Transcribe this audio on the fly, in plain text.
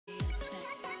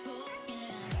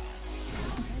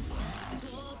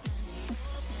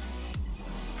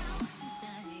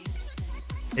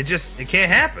It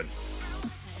can't happen.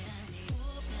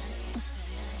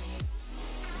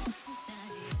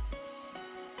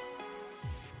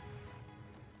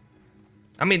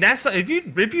 I mean, that's, if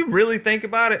you really think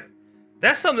about it,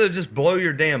 that's something that'll just blow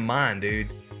your damn mind, dude.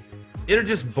 It'll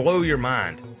just blow your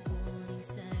mind.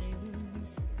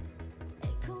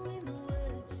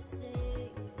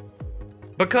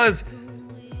 Because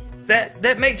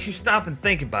that makes you stop and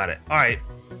think about it. All right,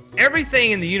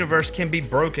 everything in the universe can be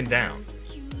broken down,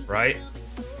 right?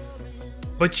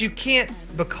 But you can't,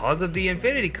 because of the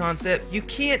infinity concept, you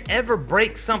can't ever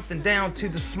break something down to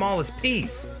the smallest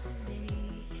piece.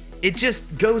 It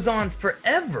just goes on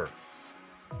forever.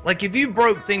 Like if you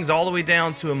broke things all the way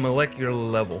down to a molecular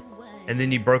level, and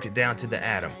then you broke it down to the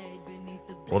atom.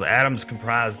 Well, the atom's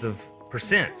comprised of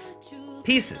percents,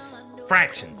 pieces,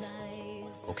 fractions.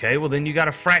 Okay, well then you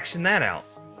gotta fraction that out.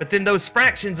 But then those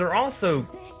fractions are also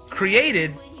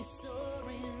created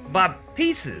by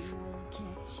pieces.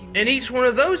 And each one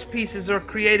of those pieces are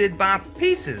created by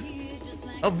pieces.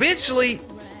 Eventually,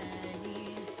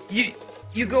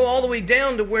 you go all the way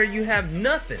down to where you have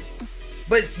nothing.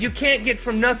 But you can't get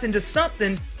from nothing to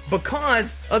something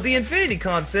because of the infinity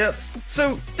concept.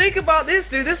 So think about this,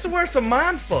 dude. This is where it's a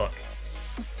mind fuck.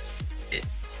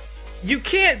 You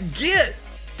can't get,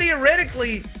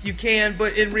 theoretically you can,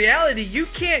 but in reality you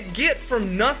can't get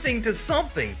from nothing to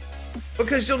something,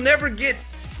 because you'll never get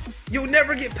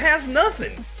past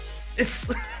nothing. It's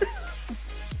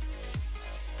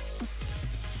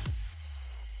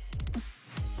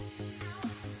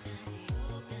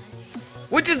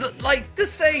which is like to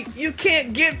say you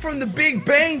can't get from the Big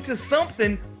Bang to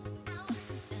something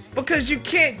because you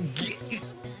can't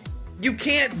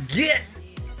get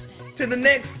to the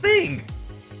next thing.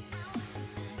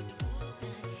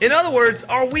 In other words,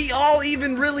 are we all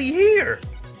even really here?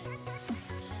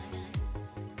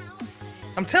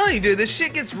 I'm telling you, dude, this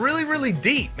shit gets really, really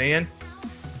deep, man.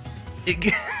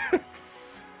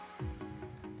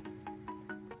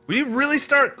 When you really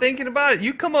start thinking about it,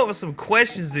 you come up with some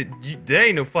questions that there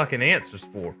ain't no fucking answers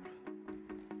for.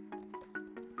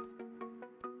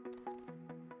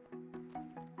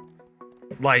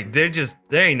 Like, there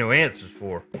ain't no answers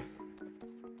for.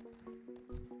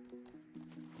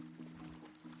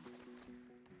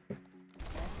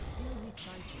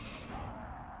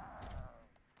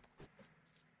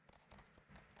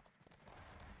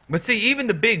 But see, even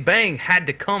the Big Bang had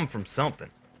to come from something.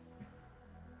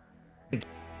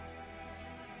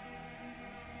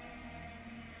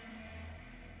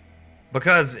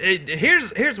 Because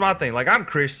here's my thing. Like, I'm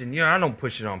Christian, you know, I don't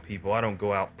push it on people. I don't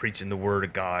go out preaching the word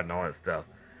of God and all that stuff.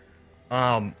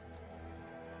 But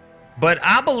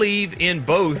I believe in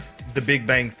both the Big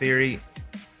Bang Theory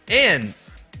and,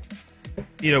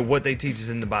 you know, what they teach us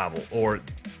in the Bible, or,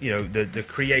 you know, the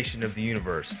creation of the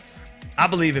universe. I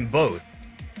believe in both.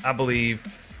 I believe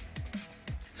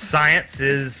science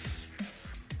is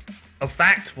a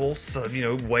factual, you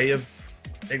know, way of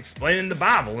explaining the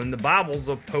Bible, and the Bible's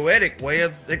a poetic way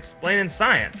of explaining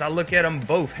science. I look at them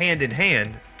both hand in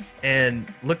hand,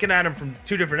 and looking at them from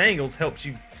two different angles helps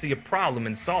you see a problem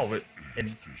and solve it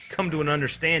and come to an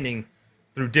understanding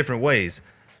through different ways.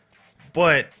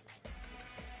 But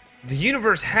the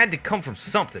universe had to come from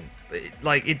something.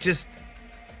 Like, it just,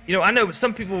 you know, I know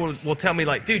some people will tell me,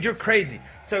 like, dude, you're crazy.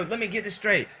 So let me get this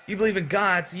straight. You believe in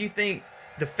God, so you think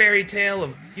the fairy tale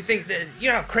of, you think that, you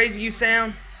know how crazy you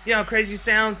sound? You know how crazy you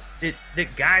sound?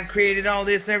 That God created all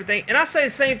this and everything? And I say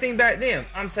the same thing back then.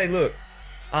 I'm saying, look,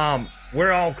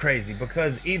 we're all crazy,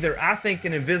 because either I think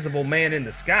an invisible man in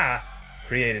the sky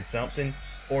created something,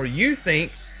 or you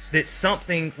think that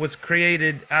something was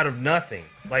created out of nothing.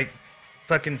 Like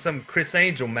fucking some Chris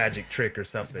Angel magic trick or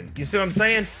something. You see what I'm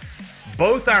saying?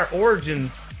 Both our origin,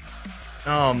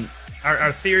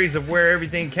 our theories of where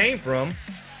everything came from,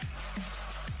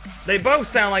 they both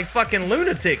sound like fucking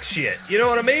lunatic shit. You know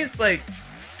what I mean? It's like,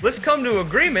 let's come to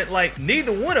agreement, like,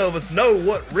 neither one of us know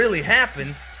what really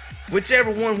happened. Whichever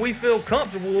one we feel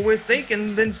comfortable with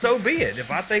thinking, then so be it.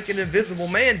 If I think an invisible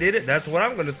man did it, that's what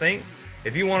I'm going to think.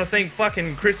 If you want to think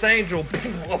fucking Chris Angel,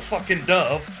 a fucking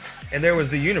dove, and there was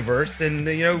the universe, then,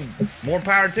 you know, more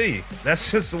power to you.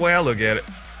 That's just the way I look at it.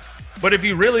 But if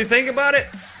you really think about it,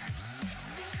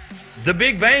 the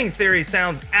Big Bang Theory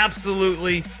sounds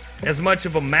absolutely as much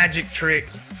of a magic trick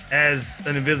as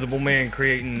an invisible man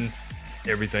creating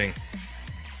everything.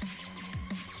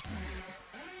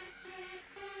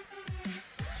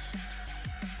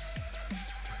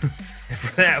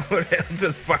 For that, what else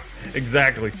is fuck?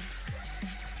 Exactly.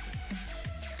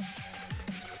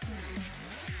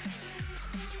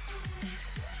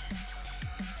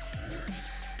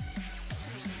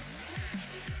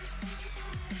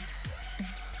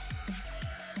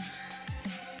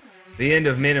 The end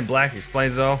of Men in Black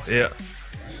explains it all. Yeah.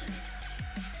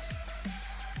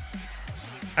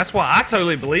 That's why I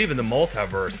totally believe in the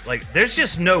multiverse. Like, there's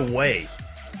just no way.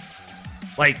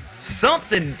 Like,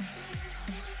 something...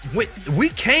 We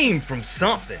came from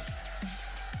something.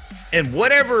 And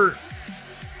whatever...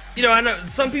 You know, I know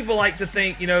some people like to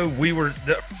think, you know,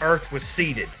 the Earth was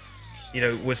seeded. You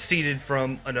know, was seeded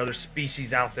from another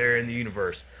species out there in the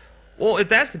universe. Well, if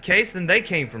that's the case, then they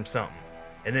came from something.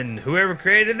 And then whoever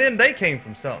created them, they came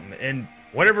from something. And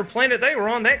whatever planet they were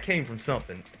on, that came from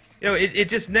something. You know, it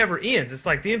just never ends. It's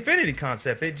like the infinity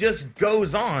concept. It just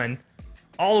goes on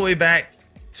all the way back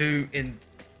to, in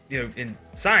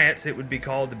science, it would be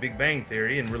called the Big Bang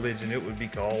Theory. In religion, it would be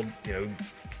called, you know,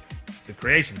 the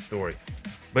creation story.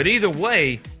 But either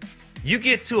way, you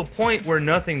get to a point where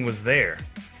nothing was there.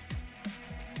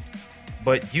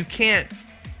 But you can't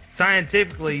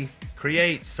scientifically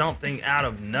create something out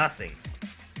of nothing.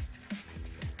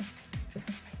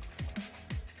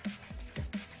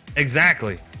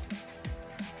 Exactly.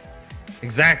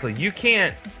 Exactly. You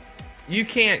can't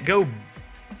go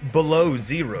below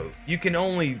zero. You can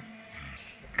only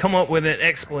come up with an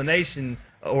explanation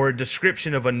or a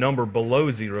description of a number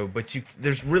below zero, but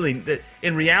there's really,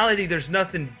 in reality, there's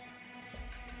nothing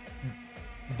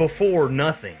before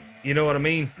nothing. You know what I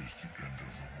mean?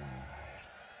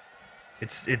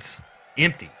 It's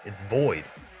empty. It's void.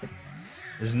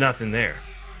 There's nothing there.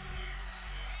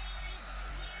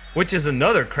 Which is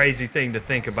another crazy thing to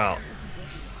think about.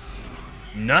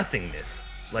 Nothingness.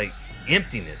 Like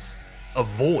emptiness. A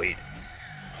void.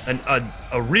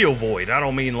 A real void. I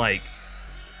don't mean like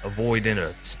a void in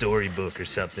a storybook or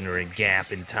something, or a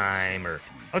gap in time, or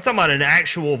I'm talking about an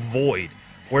actual void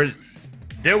where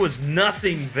there was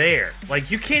nothing there.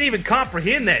 Like, you can't even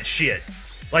comprehend that shit.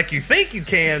 Like, you think you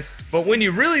can, but when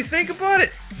you really think about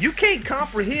it, you can't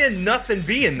comprehend nothing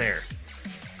being there.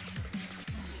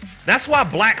 That's why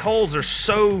black holes are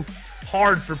so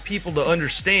hard for people to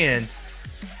understand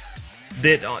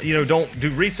that, you know, don't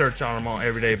do research on them on an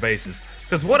everyday basis.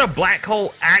 Because what a black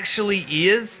hole actually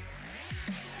is,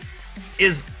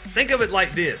 think of it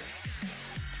like this.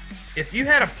 If you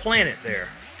had a planet there,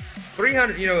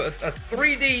 300, you know, a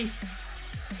 3D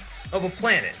of a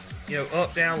planet, you know,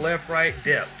 up, down, left, right,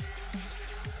 depth,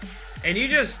 and you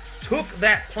just took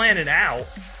that planet out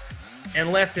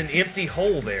and left an empty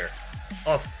hole there,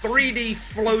 a 3D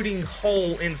floating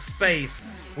hole in space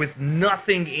with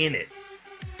nothing in it,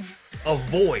 a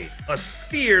void, a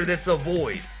sphere that's a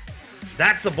void,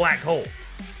 that's a black hole.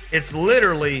 It's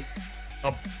literally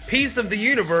a piece of the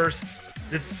universe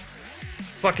that's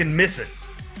fucking missing,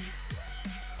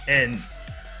 and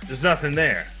there's nothing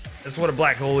there. That's what a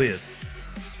black hole is.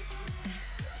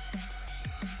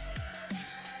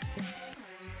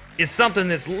 It's something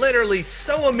that's literally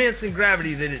so immense in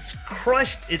gravity that it's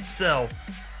crushed itself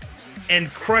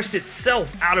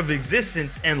out of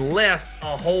existence and left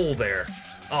a hole there,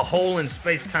 a hole in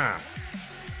space-time.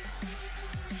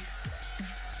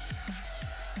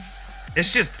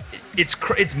 It's just,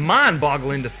 it's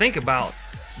mind-boggling to think about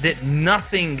that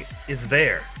nothing is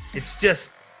there. It's just,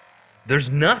 there's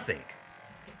nothing.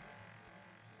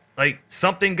 Like,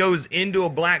 something goes into a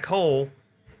black hole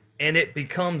and it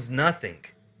becomes nothing.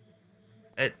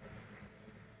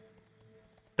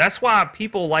 That's why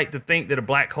people like to think that a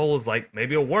black hole is like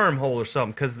maybe a wormhole or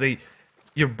something, because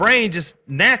your brain just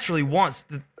naturally wants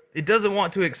to, it doesn't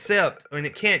want to accept, I mean,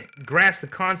 it can't grasp the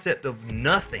concept of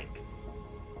nothing.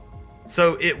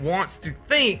 So it wants to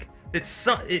think that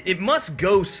it must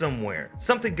go somewhere.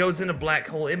 Something goes in a black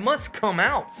hole, it must come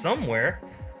out somewhere.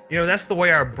 You know, that's the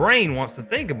way our brain wants to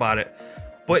think about it.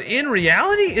 But in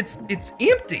reality, it's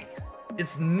empty.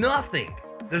 It's nothing.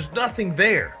 There's nothing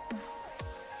there.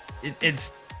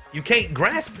 You can't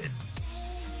grasp it,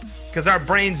 because our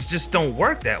brains just don't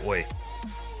work that way.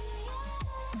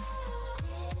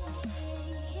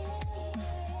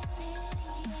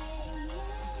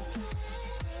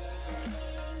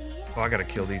 Oh, I gotta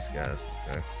kill these guys.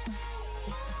 Okay.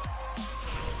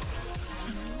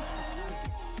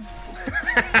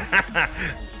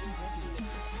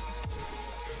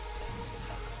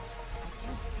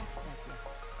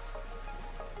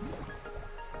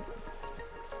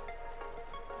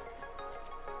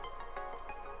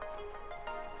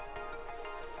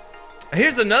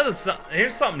 Here's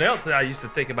something else that I used to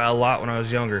think about a lot when I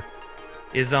was younger.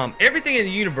 Is everything in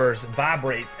the universe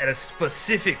vibrates at a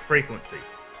specific frequency.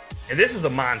 And this is a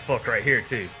mind fuck right here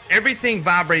too. Everything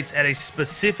vibrates at a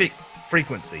specific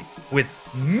frequency with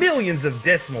millions of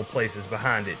decimal places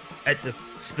behind it at the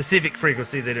specific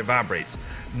frequency that it vibrates.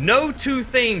 No two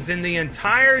things in the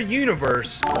entire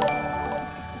universe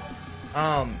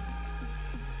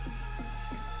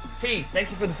T, thank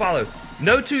you for the follow.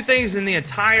 No two things in the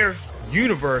entire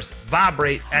universe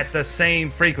vibrate at the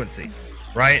same frequency,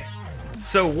 right?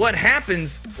 So what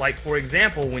happens, like for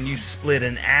example, when you split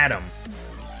an atom,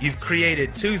 you've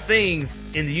created two things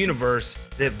in the universe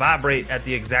that vibrate at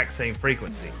the exact same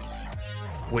frequency,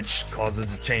 which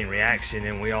causes a chain reaction,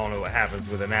 and we all know what happens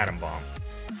with an atom bomb.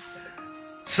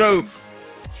 So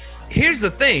here's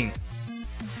the thing.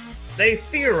 They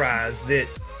theorize that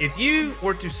if you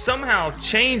were to somehow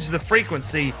change the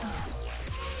frequency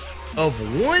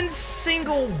of one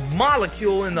single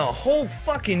molecule in the whole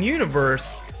fucking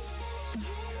universe,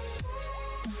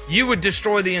 you would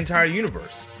destroy the entire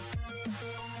universe.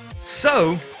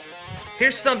 So,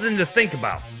 here's something to think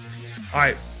about.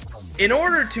 Alright, in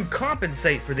order to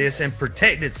compensate for this and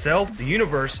protect itself, the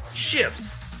universe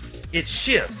shifts. It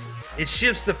shifts. It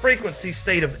shifts the frequency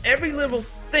state of every little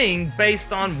thing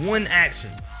based on one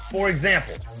action. For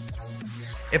example,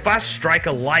 if I strike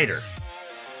a lighter,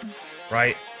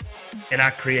 right, and I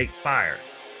create fire,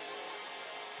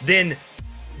 then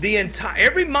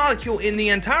every molecule in the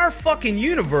entire fucking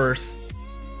universe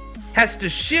has to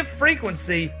shift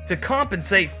frequency to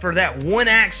compensate for that one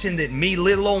action that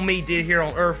little old me did here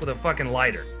on Earth with a fucking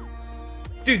lighter.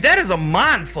 Dude, that is a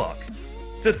mind fuck.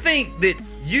 To think that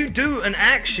you do an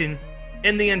action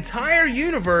and the entire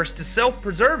universe, to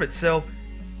self-preserve itself,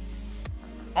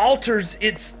 alters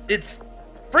its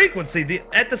frequency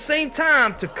at the same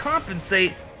time to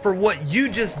compensate for what you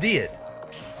just did.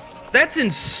 That's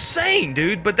insane,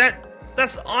 dude, but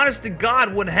that's honest to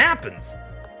God what happens.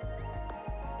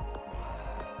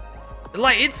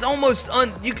 Like, it's almost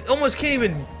you almost can't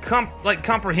even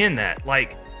comprehend that.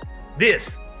 Like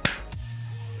this,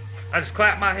 I just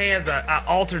clapped my hands, I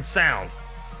altered sound,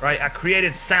 right? I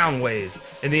created sound waves,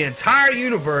 and the entire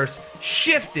universe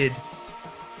shifted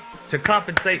to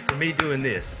compensate for me doing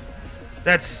this.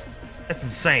 That's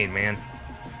insane, man.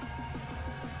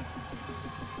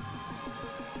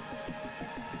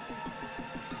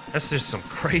 That's just some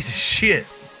crazy shit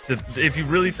if you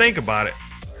really think about it.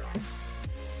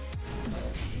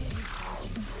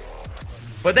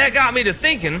 But that got me to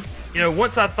thinking, you know,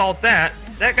 once I thought that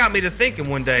got me to thinking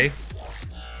one day,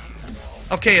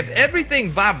 okay, if everything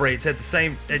vibrates at the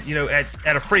same,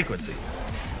 at a frequency,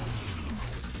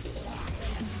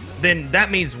 then that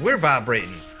means we're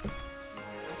vibrating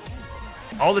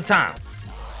all the time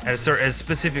at a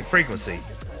specific frequency,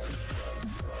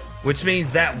 which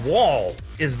means that wall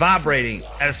is vibrating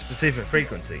at a specific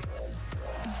frequency.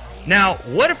 Now,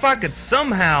 what if I could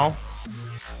somehow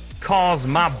cause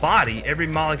my body, every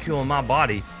molecule in my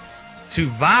body, to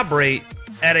vibrate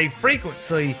at a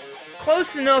frequency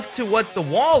close enough to what the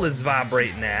wall is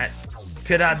vibrating at?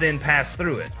 Could I then pass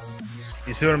through it?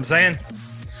 You see what I'm saying?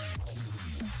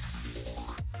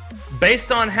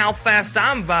 Based on how fast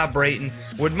I'm vibrating,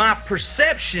 would my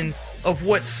perception of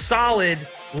what's solid,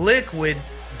 liquid,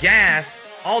 gas,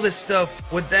 all this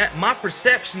stuff, would my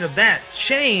perception of that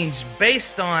change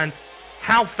based on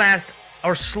how fast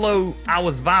or slow I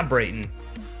was vibrating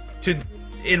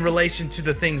in relation to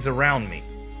the things around me?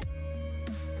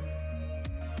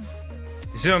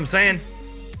 You see what I'm saying?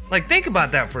 Like, think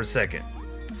about that for a second.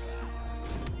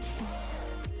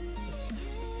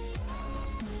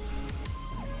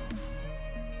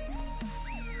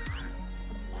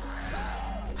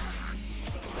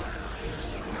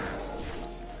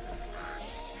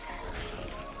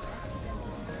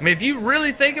 I mean, if you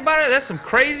really think about it, that's some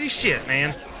crazy shit,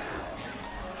 man.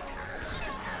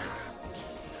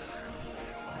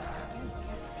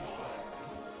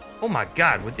 Oh my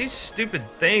God, would these stupid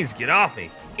things get off me?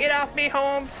 Get off me,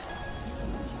 Holmes!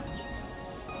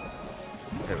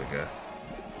 There we go.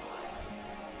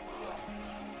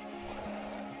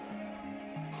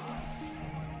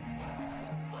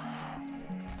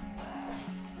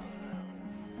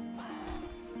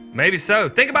 Maybe so.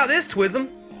 Think about this, Twism.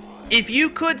 If you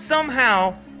could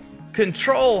somehow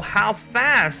control how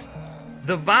fast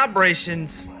the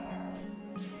vibrations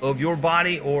of your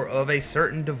body or of a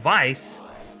certain device,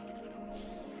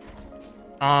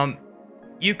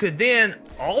 you could then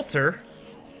alter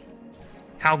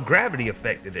how gravity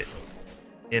affected it.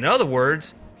 In other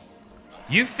words,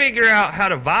 you figure out how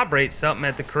to vibrate something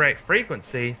at the correct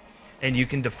frequency, and you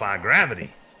can defy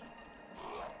gravity.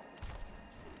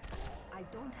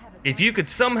 If you could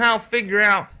somehow figure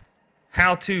out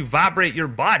how to vibrate your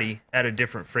body at a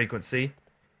different frequency,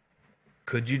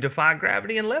 could you defy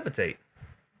gravity and levitate?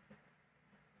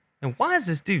 And why is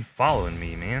this dude following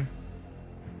me, man?